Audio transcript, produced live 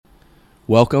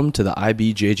Welcome to the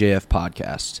IBJJF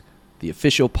Podcast, the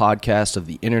official podcast of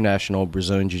the International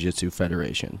Brazilian Jiu-Jitsu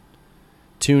Federation.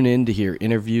 Tune in to hear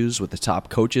interviews with the top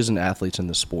coaches and athletes in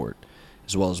the sport,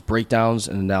 as well as breakdowns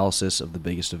and analysis of the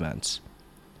biggest events.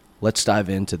 Let's dive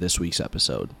into this week's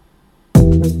episode.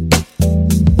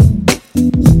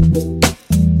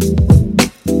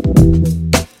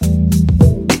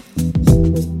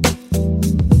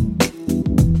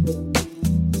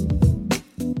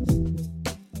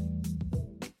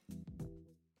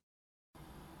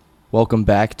 Welcome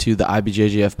back to the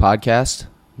IBJJF Podcast.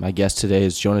 My guest today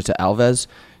is Johnatha Alves.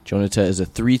 Johnatha is a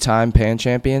three-time Pan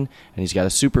champion, and he's got a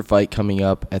super fight coming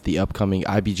up at the upcoming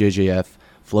IBJJF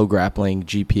FloGrappling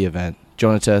GP event.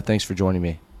 Johnatha, thanks for joining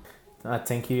me.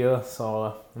 Thank you.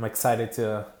 So I'm excited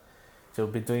to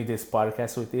be doing this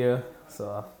podcast with you.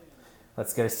 So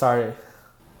let's get started.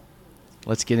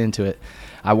 Let's get into it.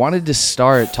 I wanted to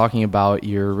start talking about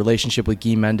your relationship with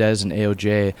Guy Mendes and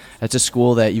AOJ. That's a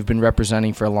school that you've been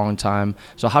representing for a long time.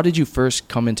 So how did you first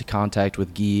come into contact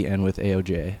with Guy and with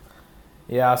AOJ?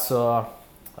 Yeah, so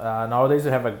nowadays we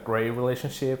have a great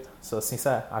relationship. So since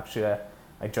I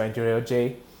joined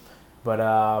AOJ,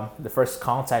 but the first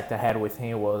contact I had with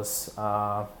him was,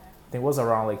 I think it was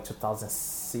around like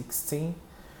 2016.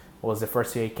 Was the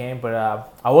first year he came, but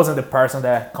I wasn't the person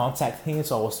that contacted him,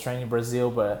 so I was training in Brazil,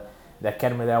 but the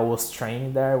academy that I was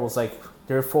training there was like,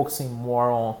 they're focusing more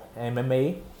on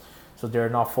MMA, so they're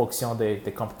not focusing on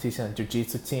the competition and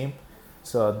jiu-jitsu team.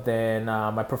 So then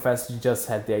my professor just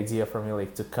had the idea for me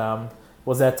like to come. It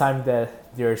was that time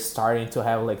that they're starting to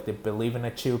have like the Believe and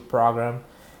Achieve program,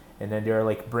 and then they're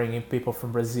like bringing people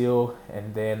from Brazil,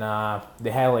 and then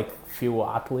they had like few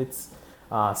athletes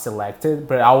selected,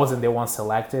 but I wasn't the one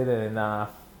selected, and my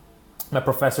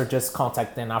professor just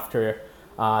contacted them after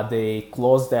they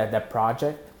closed that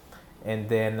project, and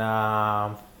then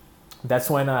that's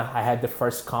when I had the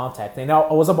first contact, and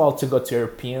I was about to go to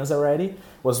Europeans already. It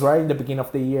was right in the beginning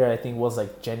of the year, I think it was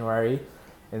like January,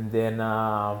 and then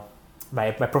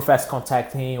my professor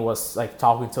contacted him, was like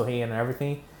talking to him and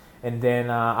everything, and then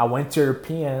I went to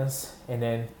Europeans, and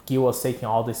then Guy was taking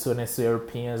all the students to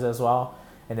Europeans as well.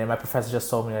 And then my professor just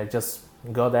told me, like, just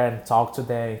go there and talk to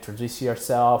them, introduce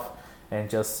yourself, and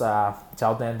just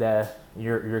tell them that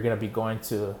you're gonna be going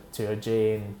to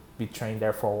AOJ and be trained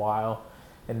there for a while.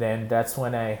 And then that's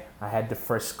when I had the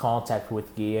first contact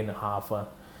with Guy and Rafa.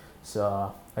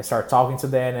 So I started talking to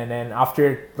them, and then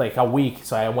after like a week,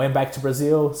 so I went back to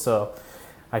Brazil, so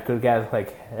I could get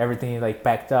like everything like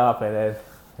packed up, and then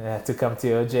I had to come to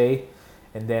AOJ.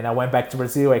 And then I went back to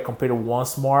Brazil. I competed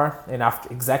once more, and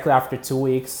exactly after 2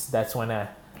 weeks, that's when I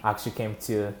actually came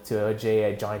to AOJ.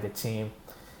 I joined the team,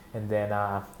 and then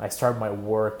I started my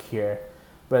work here.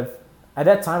 But at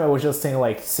that time, I was just staying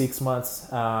like 6 months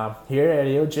here at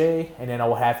AOJ, and then I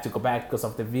would have to go back because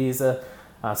of the visa.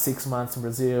 6 months in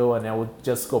Brazil, and I would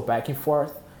just go back and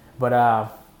forth. But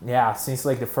yeah, since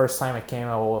like the first time I came,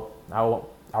 I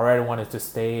already wanted to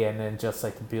stay and then just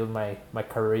like build my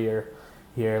career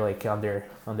here, like under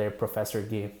Professor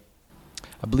Guy.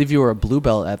 I believe you were a blue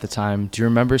belt at the time. Do you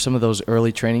remember some of those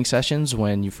early training sessions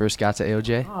when you first got to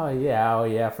AOJ? Oh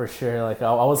yeah, for sure. Like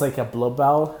I was like a blue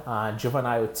belt,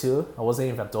 juvenile too. I wasn't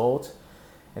even adult.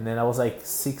 And then I was like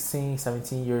 16,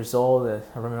 17 years old. I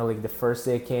remember like the first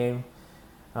day I came,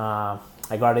 I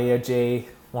got AOJ.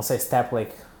 Once I stepped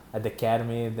like at the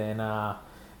academy, then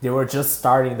they were just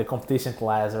starting the competition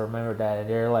class. I remember that. And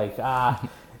they're like,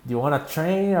 do you want to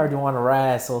train or do you want to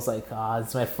rest? I was like,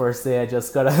 it's my first day. I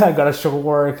just gotta show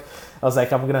work. I was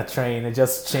like, I'm gonna train. And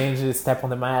just changed the step on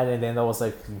the mat, and then that was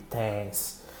like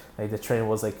intense. Like the training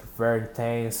was like very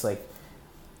intense. Like,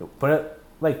 but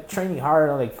like training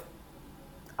hard. Like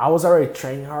I was already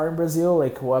training hard in Brazil.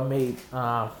 Like what made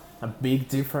a big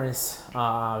difference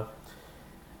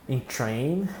in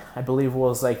train, I believe,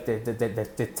 was like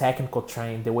the technical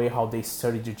train, the way how they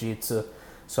study jiu-jitsu.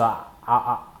 So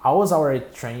I was already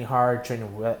training hard,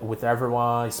 training with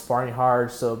everyone, sparring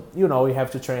hard. So, you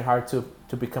have to train hard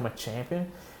to become a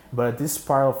champion. But this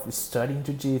part of studying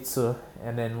jiu-jitsu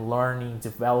and then learning,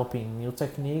 developing new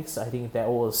techniques, I think that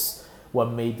was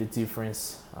what made the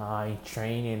difference in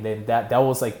training. And then that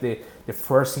was like the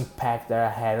first impact that I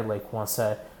had like once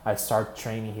I started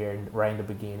training here right in the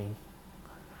beginning.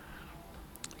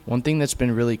 One thing that's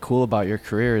been really cool about your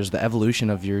career is the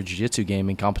evolution of your jiu-jitsu game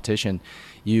in competition.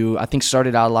 You, I think,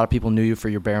 started out, a lot of people knew you for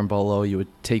your berimbolo. You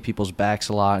would take people's backs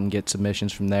a lot and get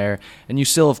submissions from there. And you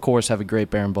still, of course, have a great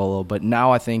berimbolo. But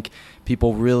now I think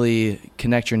people really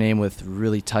connect your name with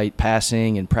really tight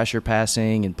passing and pressure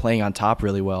passing and playing on top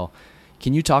really well.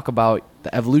 Can you talk about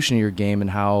the evolution of your game and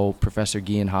how Professor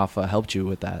Guy and Rafa helped you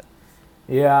with that?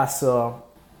 Yeah, so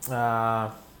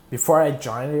before I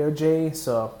joined AOJ,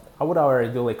 so I would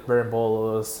already do like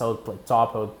berimbolos, I would play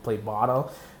top, I would play bottom,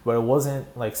 but it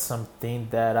wasn't like something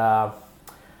that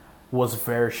was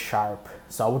very sharp.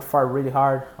 So I would fight really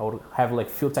hard. I would have like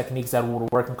few techniques that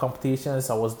would work in competitions.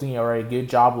 I was doing a very good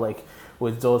job like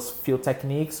with those few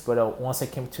techniques, but once I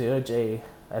came to AOJ,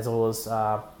 as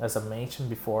I mentioned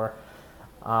before,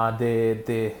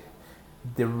 the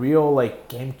real like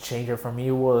game changer for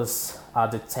me was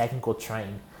the technical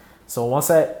training. So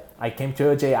once I came to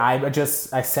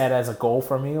AOJ, I set as a goal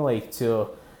for me like to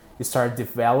start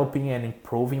developing and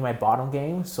improving my bottom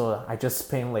game. So I just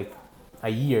spent like a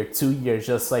year, 2 years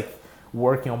just like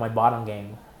working on my bottom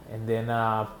game, and then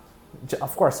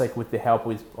of course like with the help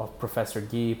of Professor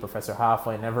Guy, Professor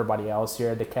Rafa, and everybody else here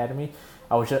at the academy,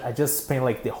 I just spent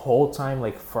like the whole time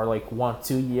like for like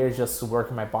 1-2 years just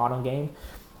working my bottom game.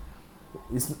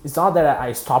 It's not that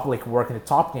I stopped like working the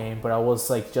top game, but I was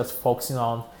like just focusing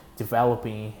on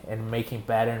developing and making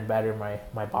better and better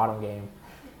my bottom game.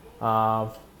 I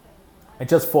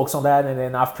just focused on that, and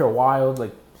then after a while,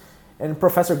 like, and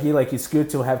Professor Guy, like, it's good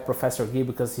to have Professor Guy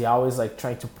because he always like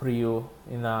trying to put you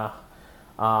in a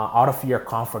out of your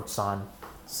comfort zone.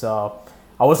 So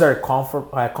I was very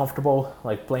comfortable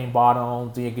like playing bottom,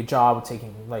 doing a good job,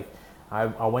 taking like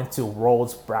I went to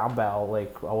Rhodes brown belt,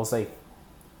 like I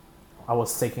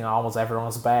was taking almost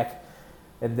everyone's back.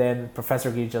 And then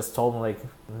Professor Guy just told me like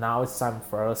now it's time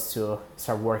for us to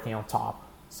start working on top.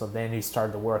 So then we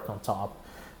started to work on top.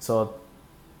 So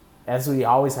as we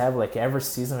always have, like every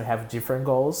season we have different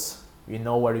goals. We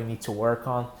know what we need to work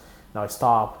on. Now it's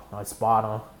top, now it's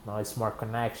bottom, now it's more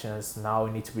connections, now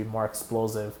we need to be more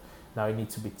explosive, now we need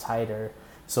to be tighter.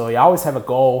 So we always have a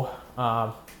goal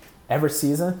every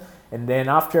season. And then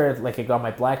after like I got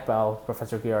my black belt,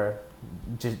 Professor Guy,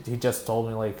 he just told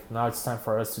me like now it's time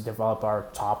for us to develop our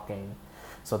top game.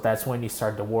 So that's when he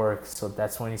started to work. So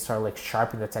that's when he started like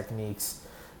sharpening the techniques.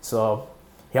 So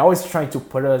he always trying to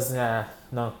put us in an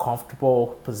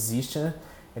uncomfortable position,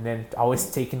 and then always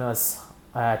taking us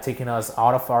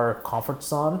out of our comfort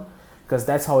zone, because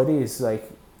that's how it is. Like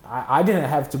I didn't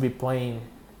have to be playing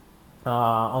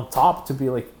on top to be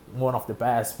like one of the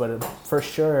best, but for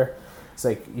sure it's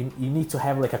like you need to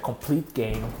have like a complete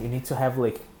game. You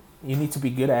need to be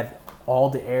good at all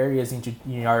the areas in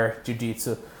your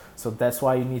jiu-jitsu. So that's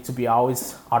why you need to be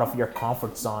always out of your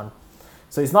comfort zone.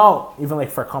 So it's not even like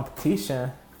for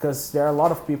competition, because there are a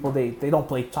lot of people, they don't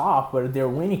play top, but they're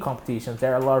winning competitions.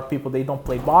 There are a lot of people, they don't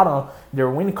play bottom, they're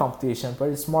winning competition, but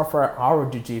it's more for our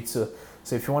jiu-jitsu.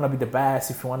 So if you want to be the best,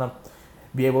 if you want to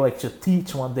be able like to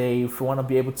teach one day, if you want to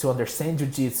be able to understand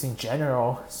jiu-jitsu in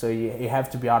general, so you have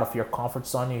to be out of your comfort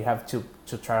zone. You have to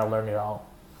try to learn it all.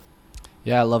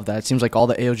 Yeah, I love that. It seems like all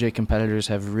the AOJ competitors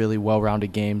have really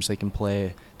well-rounded games. They can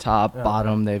play top,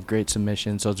 bottom. They have great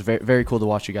submissions. So it's very, very cool to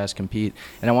watch you guys compete.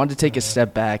 And I wanted to take a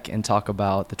step back and talk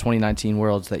about the 2019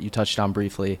 Worlds that you touched on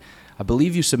briefly. I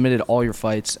believe you submitted all your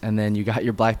fights, and then you got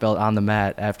your black belt on the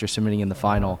mat after submitting in the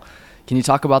final. Can you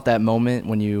talk about that moment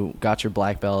when you got your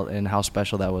black belt and how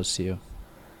special that was to you?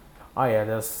 Oh yeah,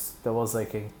 that was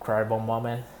like an incredible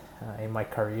moment in my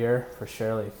career for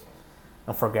sure. Like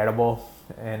unforgettable.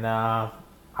 And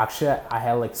actually I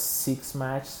had like 6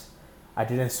 matches. I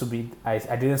didn't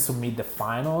submit the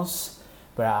finals,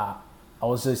 but I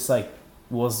was just like, it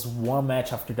was one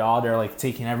match after the other, like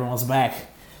taking everyone's back.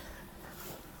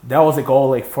 That was the goal,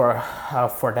 like for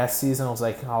that season. I was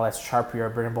like, oh, let's sharpen your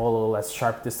berimbolo, let's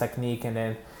sharpen this technique, and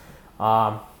then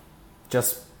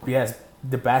just be as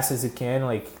the best as you can,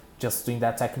 like just doing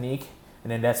that technique.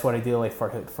 And then that's what I did like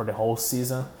for the whole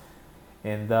season.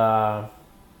 And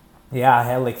yeah, I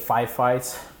had like 5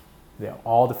 fights. Yeah,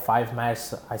 all the 5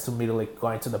 matches I submitted like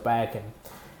going to the back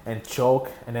and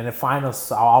choke. And then the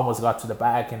finals I almost got to the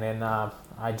back, and then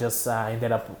I just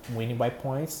ended up winning by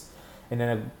points. And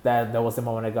then that was the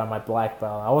moment I got my black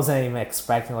belt. I wasn't even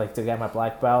expecting like to get my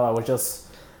black belt. I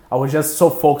was just so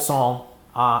focused on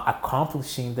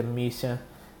accomplishing the mission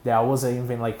that I wasn't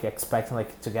even like expecting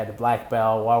like to get the black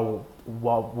belt.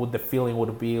 What would the feeling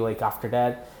would be like after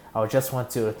that? I just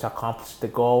want to accomplish the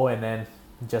goal and then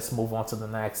just move on to the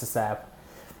next step.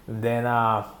 And then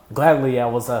gladly I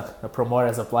was promoted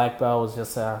as a black belt. It was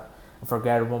just a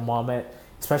unforgettable moment,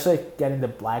 especially getting the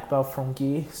black belt from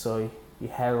Guy. So you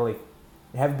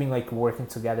have been like working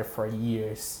together for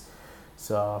years.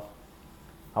 So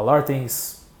a lot of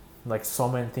things, like so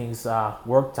many things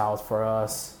worked out for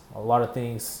us. A lot of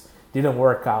things didn't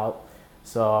work out.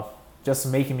 So just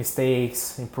making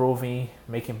mistakes, improving,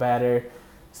 making better.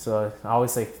 So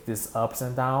always like these ups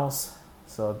and downs.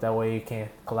 So that way you can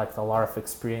collect a lot of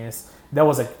experience. That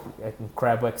was an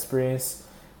incredible experience.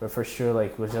 but for sure,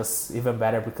 like, it was just even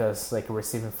better because, like,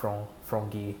 receiving from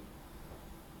Guy.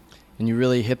 And you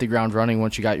really hit the ground running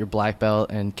once you got your black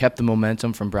belt and kept the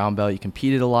momentum from brown belt. You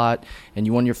competed a lot, and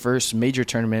you won your first major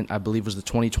tournament, I believe was the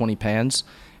 2020 Pans.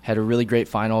 Had a really great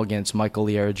final against Michael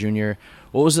Liera Jr.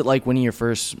 What was it like winning your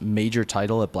first major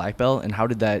title at black belt, and how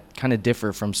did that kind of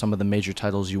differ from some of the major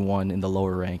titles you won in the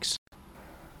lower ranks?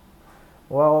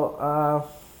 Well,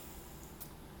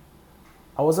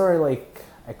 I was already, like,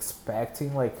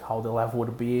 expecting, like, how the level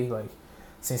would be, like,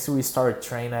 since we started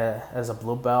training as a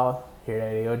blue belt here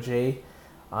at AOJ.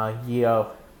 He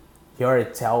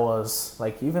already tell us,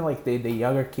 like, even like the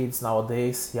younger kids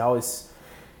nowadays, he's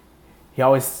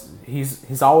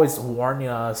always warning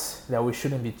us that we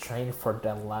shouldn't be trained for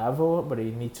that level, but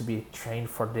you need to be trained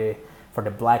for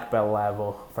the black belt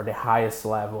level, for the highest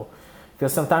level,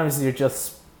 because sometimes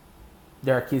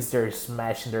there are kids that are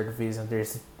smashing their division,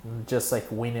 there's just like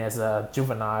winning as a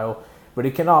juvenile, but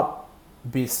you cannot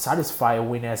be satisfied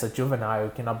winning as a juvenile.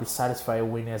 You cannot be satisfied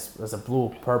winning as a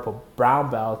blue, purple,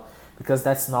 brown belt, because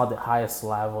that's not the highest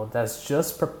level. That's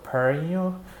just preparing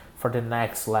you for the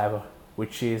next level,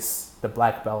 which is the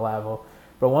black belt level.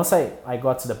 But once I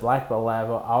got to the black belt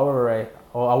level, I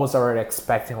was already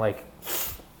expecting, like,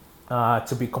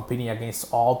 to be competing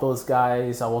against all those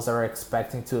guys. I was already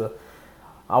feeling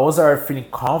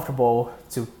comfortable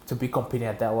to be competing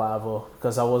at that level,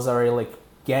 because I was already, like,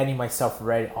 getting myself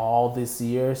ready all these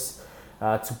years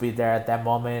to be there at that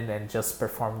moment and just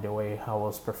perform the way I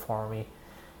was performing.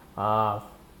 And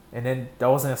then that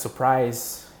wasn't a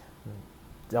surprise.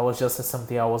 That was just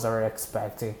something I was already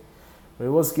expecting. But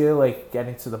it was good, like,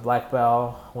 getting to the black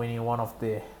belt, winning one of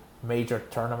the major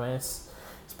tournaments,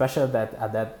 especially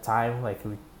at that time, like,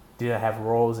 we didn't have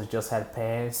rolls, we just had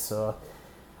pants. So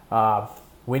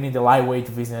winning the lightweight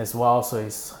division as well, so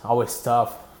it's always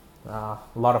tough. A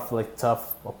lot of, like,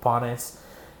 tough opponents,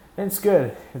 and it's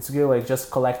good, like, just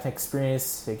collecting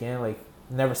experience again, like,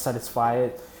 never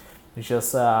satisfied. It's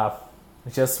just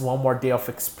one more day of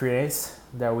experience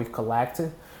that we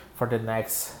collected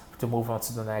to move on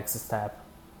to the next step.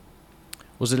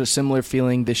 Was it a similar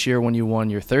feeling this year when you won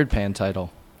your third Pan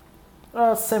title?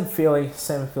 Same feeling.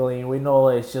 We know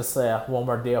it's just one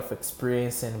more day of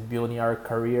experience and building our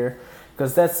career,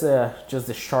 because that's just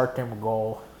the short-term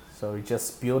goal. So we're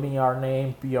just building our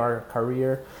name, our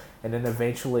career, and then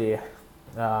eventually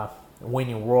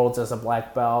winning worlds as a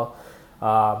black belt.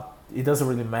 It doesn't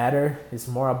really matter. It's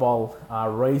more about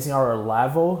raising our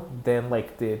level than,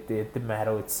 like, the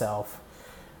medal itself.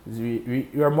 We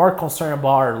are more concerned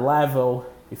about our level.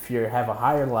 If you have a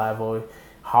higher level,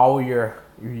 how you're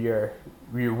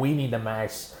winning the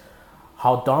match,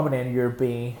 how dominant you're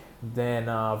being, than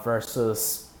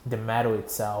versus the medal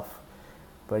itself.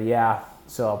 But yeah.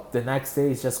 So the next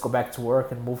day is just go back to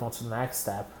work and move on to the next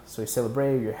step. So you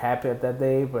celebrate, you're happy at that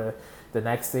day, but the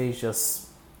next day is just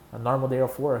a normal day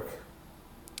of work.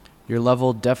 Your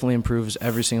level definitely improves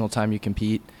every single time you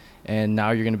compete, and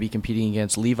now you're going to be competing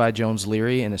against Levi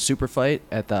Jones-Leary in a super fight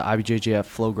at the IBJJF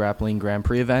FloGrappling Grand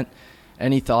Prix event.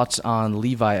 Any thoughts on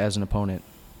Levi as an opponent?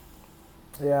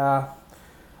 Yeah,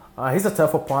 he's a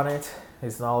tough opponent.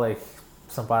 He's not like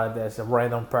somebody that's a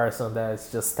random person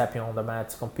that's just stepping on the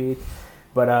mat to compete.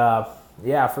 But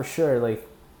yeah, for sure, like,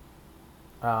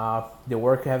 the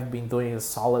work I've been doing is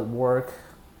solid work.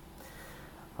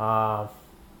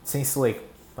 Since, like,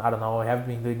 I don't know, I have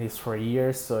been doing this for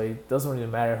years, so it doesn't really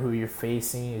matter who you're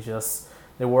facing. It's just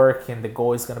the work and the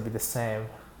goal is gonna be the same.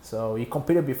 So you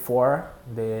competed before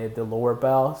the lower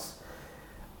belts.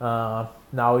 Now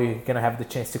you're gonna have the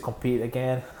chance to compete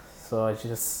again. So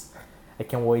I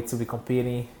can't wait to be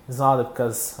competing. It's not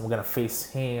because I'm gonna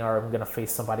face him or I'm gonna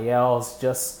face somebody else.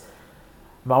 Just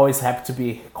I'm always happy to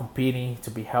be competing, to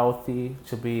be healthy,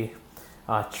 to be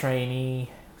training.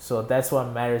 So that's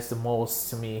what matters the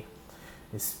most to me,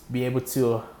 is be able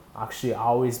to actually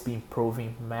always be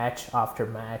improving match after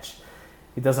match.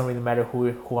 It doesn't really matter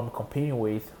who I'm competing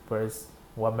with, but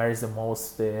what matters the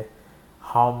most is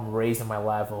how I'm raising my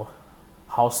level,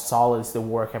 how solid is the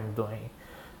work I'm doing.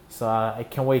 So I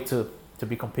can't wait to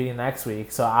be competing next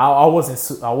week. So I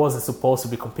wasn't supposed to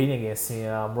be competing against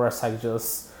him. Murasaki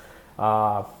just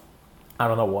I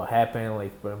don't know what happened,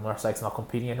 like, but Murasaki's not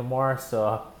competing anymore.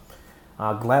 So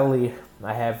gladly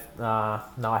I have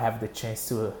now I have the chance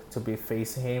to be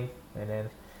facing him, and then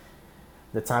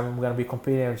the time I'm gonna be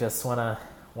competing, I just wanna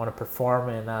perform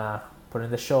and put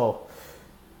in the show.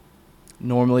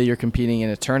 Normally you're competing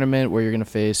in a tournament where you're going to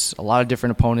face a lot of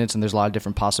different opponents and there's a lot of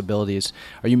different possibilities.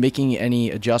 Are you making any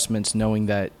adjustments knowing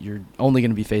that you're only going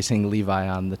to be facing Levi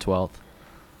on the 12th?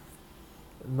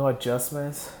 No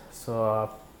adjustments.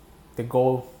 So the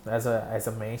goal, as I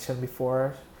mentioned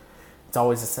before, it's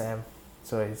always the same.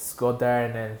 So it's go there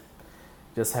and then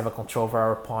just have a control over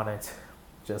our opponent,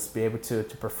 just be able to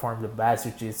perform the best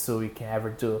jiu-jitsu we can ever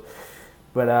do.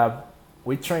 But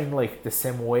we train like the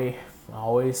same way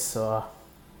always.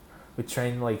 We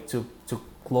train like to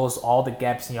close all the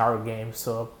gaps in our game.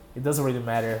 So it doesn't really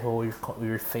matter who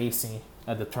you're facing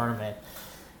at the tournament,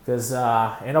 because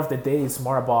end of the day it's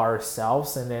more about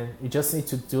ourselves, and then you just need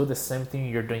to do the same thing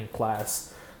you're doing in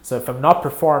class. So if I'm not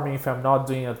performing, if I'm not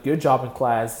doing a good job in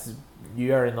class,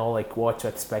 you already know like what to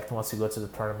expect once you go to the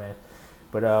tournament.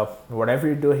 But whatever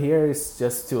you do here is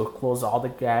just to close all the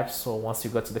gaps, so once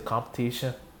you go to the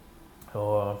competition,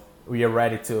 we are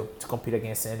ready to compete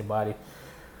against anybody.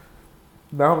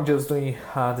 Now I'm just doing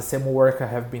the same work I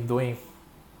have been doing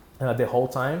the whole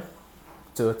time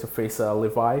to face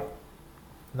Levi.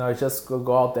 Now I just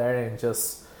go out there and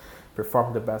just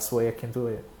perform the best way I can do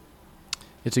it.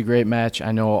 It's a great match.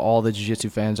 I know all the jiu-jitsu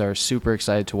fans are super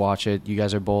excited to watch it. You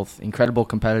guys are both incredible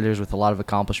competitors with a lot of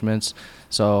accomplishments,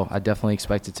 so I definitely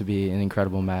expect it to be an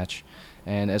incredible match.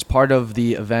 And as part of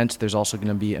the event, there's also going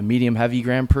to be a medium-heavy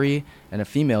Grand Prix and a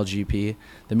female GP.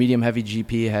 The medium-heavy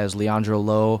GP has Leandro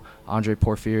Lowe, Andre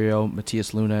Porfirio,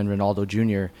 Matias Luna, and Ronaldo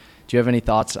Jr. Do you have any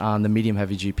thoughts on the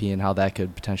medium-heavy GP and how that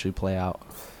could potentially play out?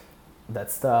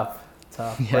 That's tough.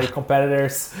 Yeah. Great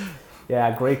competitors.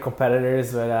 Yeah, great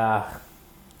competitors, but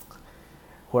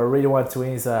who I really want to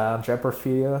win is Andre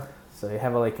Porfirio. So we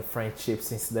have like a friendship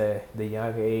since the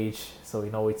young age. So we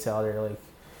know each other like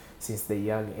since the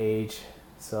young age.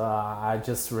 So I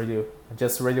just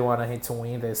really want him to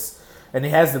win this. And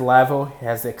he has the level, he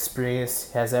has the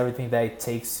experience, he has everything that it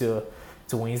takes to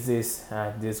win this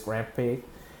Grand Prix.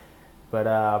 But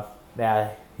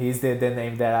yeah, he's the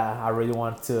name that I really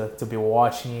want to be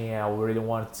watching. I really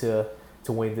want to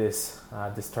win this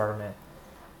tournament.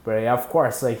 But yeah, of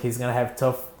course, like he's gonna have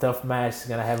tough match. He's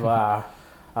gonna have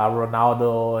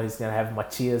Ronaldo. He's gonna have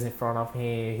Matias in front of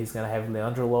him. He's gonna have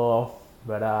Leandro Lowe.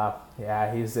 But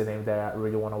yeah, he's the name that I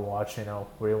really want to watch.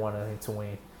 Really want him to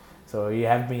win. So we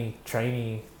have been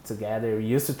training together. We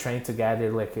used to train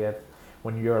together like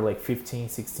when you were like 15,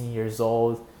 16 years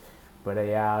old. But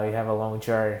yeah, we have a long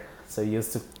journey. So he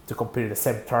used to compete in the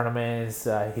same tournaments.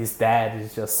 His dad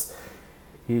is just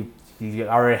he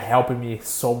already helping me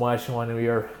so much when we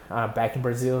were back in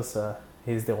Brazil. So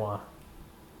he's the one.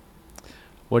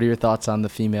 What are your thoughts on the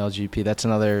female GP? That's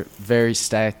another very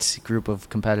stacked group of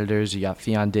competitors. You got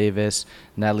Fionn Davis,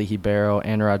 Natalie Ribeiro,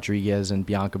 Anna Rodriguez, and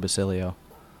Bianca Basilio.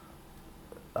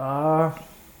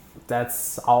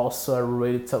 That's also a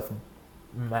really tough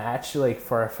match, like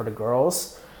for the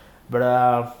girls. But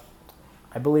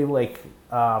I believe like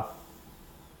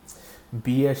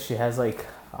Bia, she has like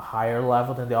a higher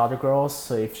level than the other girls.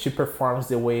 So if she performs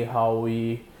the way how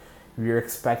we're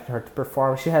expecting her to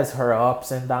perform, she has her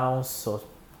ups and downs. So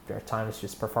there are times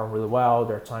she's performed really well,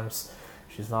 there are times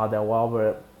she's not that well.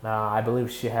 But I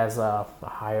believe she has a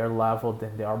higher level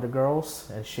than the other girls,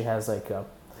 and she has like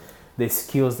the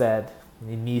skills that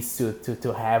it needs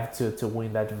to have to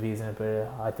win that division. But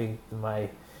I think in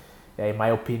my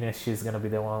opinion, she's gonna be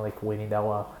the one like winning that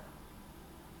one.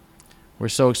 We're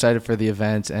so excited for the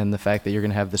event and the fact that you're going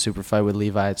to have the super fight with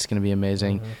Levi. It's going to be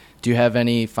amazing. Mm-hmm. Do you have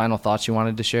any final thoughts you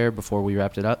wanted to share before we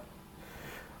wrapped it up?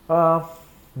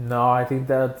 No, I think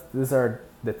that these are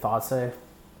the thoughts I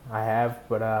have.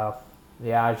 But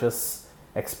yeah, I just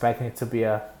expecting it to be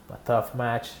a tough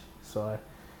match. So it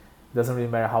doesn't really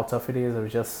matter how tough it is. I'm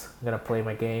just going to play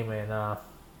my game, and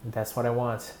that's what I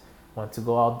want. I want to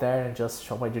go out there and just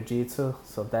show my jiu-jitsu.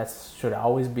 So that should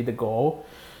always be the goal.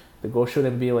 The goal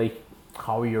shouldn't be like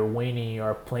how you're winning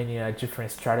or playing a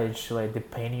different strategy, like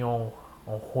depending on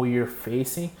who you're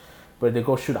facing. But the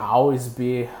goal should always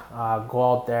be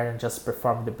go out there and just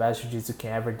perform the best jiu-jitsu you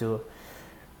can ever do.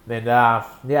 And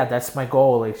yeah, that's my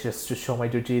goal, like just to show my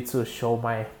jiu-jitsu, show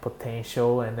my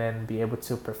potential, and then be able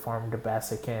to perform the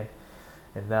best I can.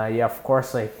 And yeah, of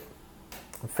course, like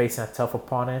I'm facing a tough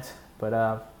opponent, but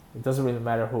it doesn't really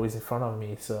matter who is in front of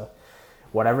me. So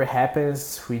whatever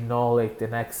happens, we know like the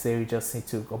next day we just need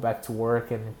to go back to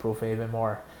work and improve even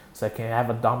more. So I can have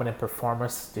a dominant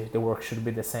performance. The work should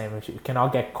be the same. You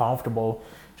cannot get comfortable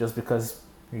just because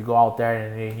you go out there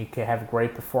and you can have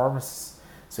great performance.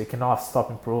 So you cannot stop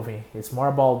improving. It's more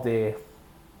about the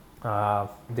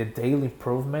daily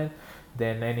improvement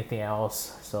than anything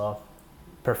else. So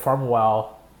perform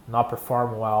well, not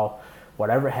perform well,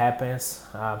 whatever happens,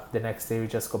 the next day we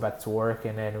just go back to work,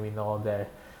 and then we know that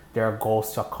there are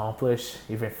goals to accomplish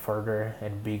even further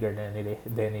and bigger than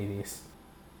it is.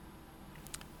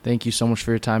 Thank you so much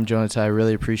for your time, Johnatha. I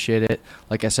really appreciate it.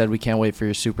 Like I said, we can't wait for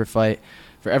your super fight.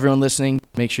 For everyone listening,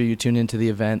 Make sure you tune into the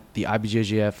event, the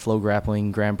IBJJF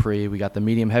FloGrappling Grand Prix. We got the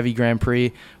medium heavy Grand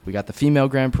Prix, we got the female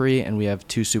Grand Prix, and we have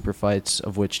 2 super fights,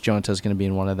 of which Johnatha is going to be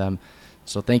in one of them.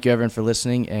 So thank you, everyone, for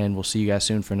listening, and we'll see you guys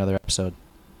soon for another episode.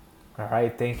 All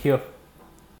right, thank you.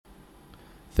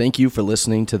 Thank you for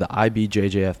listening to the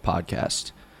IBJJF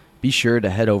Podcast. Be sure to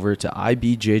head over to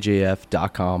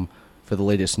IBJJF.com for the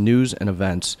latest news and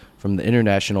events from the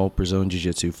International Brazilian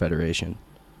Jiu-Jitsu Federation.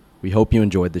 We hope you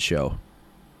enjoyed the show.